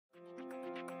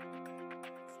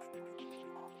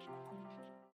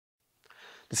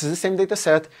This is the same data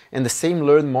set and the same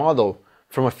learned model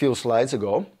from a few slides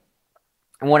ago.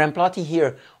 And what I'm plotting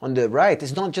here on the right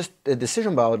is not just the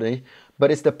decision boundary,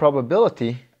 but it's the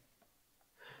probability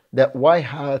that y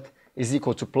hat is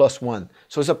equal to +1.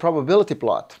 So it's a probability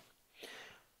plot.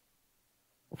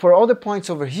 For all the points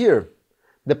over here,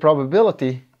 the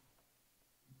probability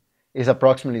is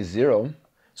approximately 0.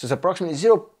 So it's approximately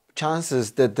 0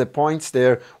 chances that the points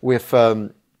there with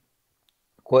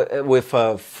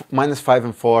 -5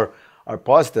 and 4 are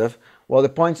positive, while the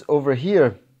points over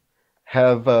here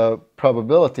have a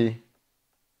probability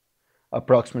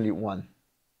approximately 1.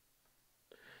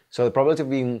 So the probability of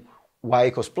being y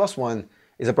equals +1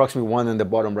 is approximately 1 in the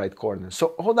bottom right corner. So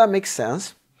all that makes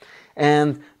sense.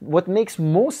 And what makes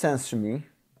most sense to me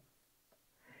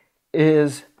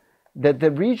is that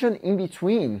the region in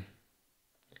between,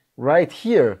 right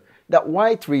here, that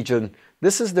white region,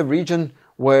 this is the region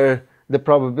where the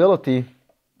probability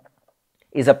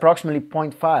is approximately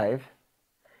 0.5.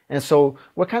 And so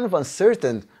we're kind of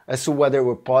uncertain as to whether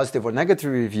we're positive or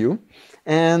negative review.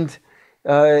 And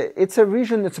it's a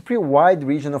region, it's a pretty wide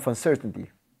region of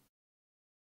uncertainty.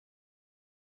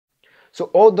 So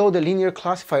although the linear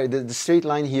classifier, the straight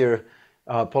line here,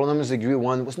 polynomials degree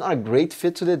 1, was not a great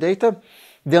fit to the data,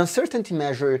 the uncertainty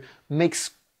measure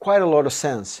makes quite a lot of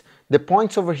sense. The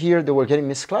points over here that were getting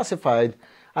misclassified,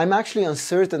 I'm actually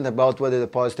uncertain about whether they're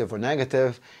positive or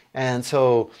negative, and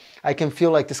so I can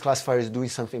feel like this classifier is doing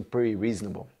something pretty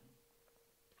reasonable.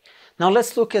 Now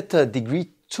let's look at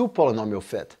degree 2 polynomial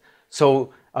fit.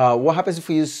 So what happens if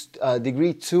we use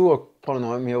degree 2 or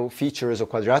polynomial features or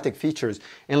quadratic features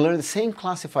and learn the same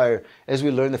classifier as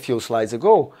we learned a few slides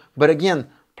ago, but again,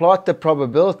 plot the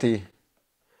probability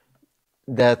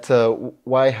that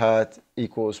y hat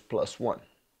equals +1.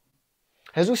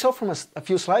 As we saw from a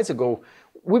few slides ago,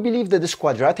 we believe that this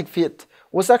quadratic fit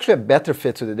was actually a better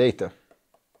fit to the data.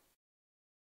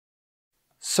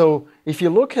 So if you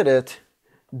look at it,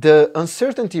 the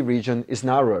uncertainty region is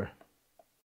narrower.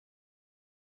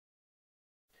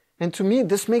 And to me,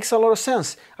 this makes a lot of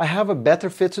sense. I have a better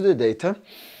fit to the data.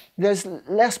 There's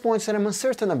less points that I'm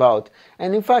uncertain about.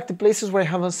 And in fact, the places where I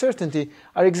have uncertainty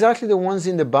are exactly the ones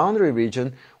in the boundary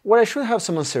region where I should have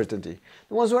some uncertainty.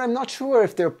 The ones where I'm not sure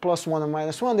if they're +1 or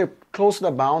 -1, they're close to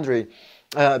the boundary.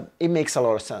 It makes a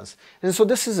lot of sense. And so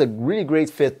this is a really great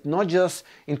fit, not just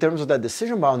in terms of that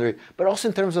decision boundary, but also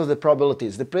in terms of the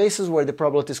probabilities. The places where the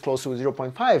probability is close to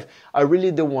 0.5 are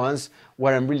really the ones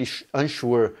where I'm really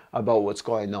unsure about what's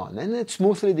going on. And it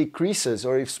smoothly decreases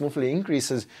or it smoothly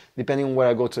increases depending on where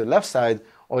I go to the left side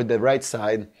or the right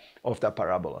side of that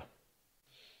parabola.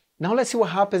 Now let's see what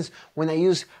happens when I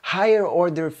use higher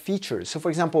order features. So for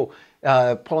example,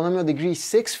 polynomial degree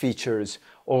 6 features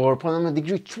or polynomial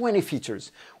degree 20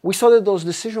 features. We saw that those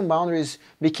decision boundaries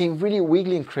became really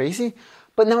wiggly and crazy,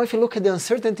 but now if you look at the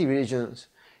uncertainty regions,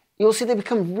 you'll see they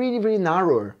become really, really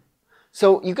narrower.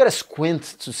 So you gotta squint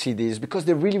to see these because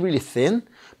they're really, really thin,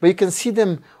 but you can see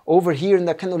them over here in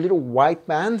that kind of little white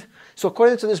band. So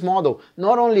according to this model,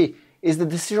 not only is the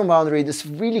decision boundary this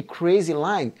really crazy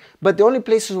line, but the only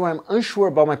places where I'm unsure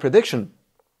about my prediction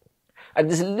are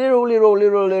these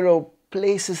little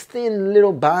places, thin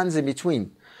little bands in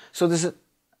between. So there's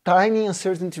tiny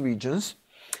uncertainty regions,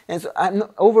 and so I'm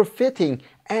overfitting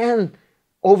and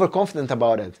overconfident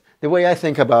about it. The way I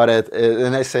think about it,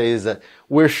 and I say, is that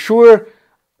we're sure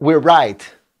we're right,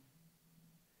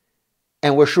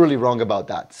 and we're surely wrong about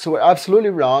that. So we're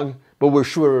absolutely wrong, but we're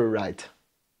sure we're right.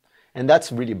 And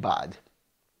that's really bad.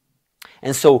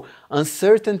 And so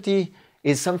uncertainty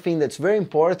is something that's very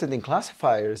important in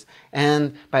classifiers,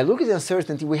 and by looking at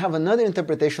uncertainty, we have another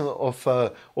interpretation of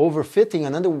overfitting,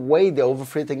 another way the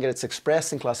overfitting gets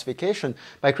expressed in classification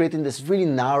by creating this really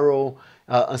narrow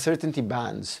uncertainty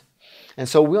bands. And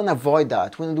so we want to avoid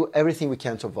that. We want to do everything we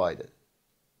can to avoid it.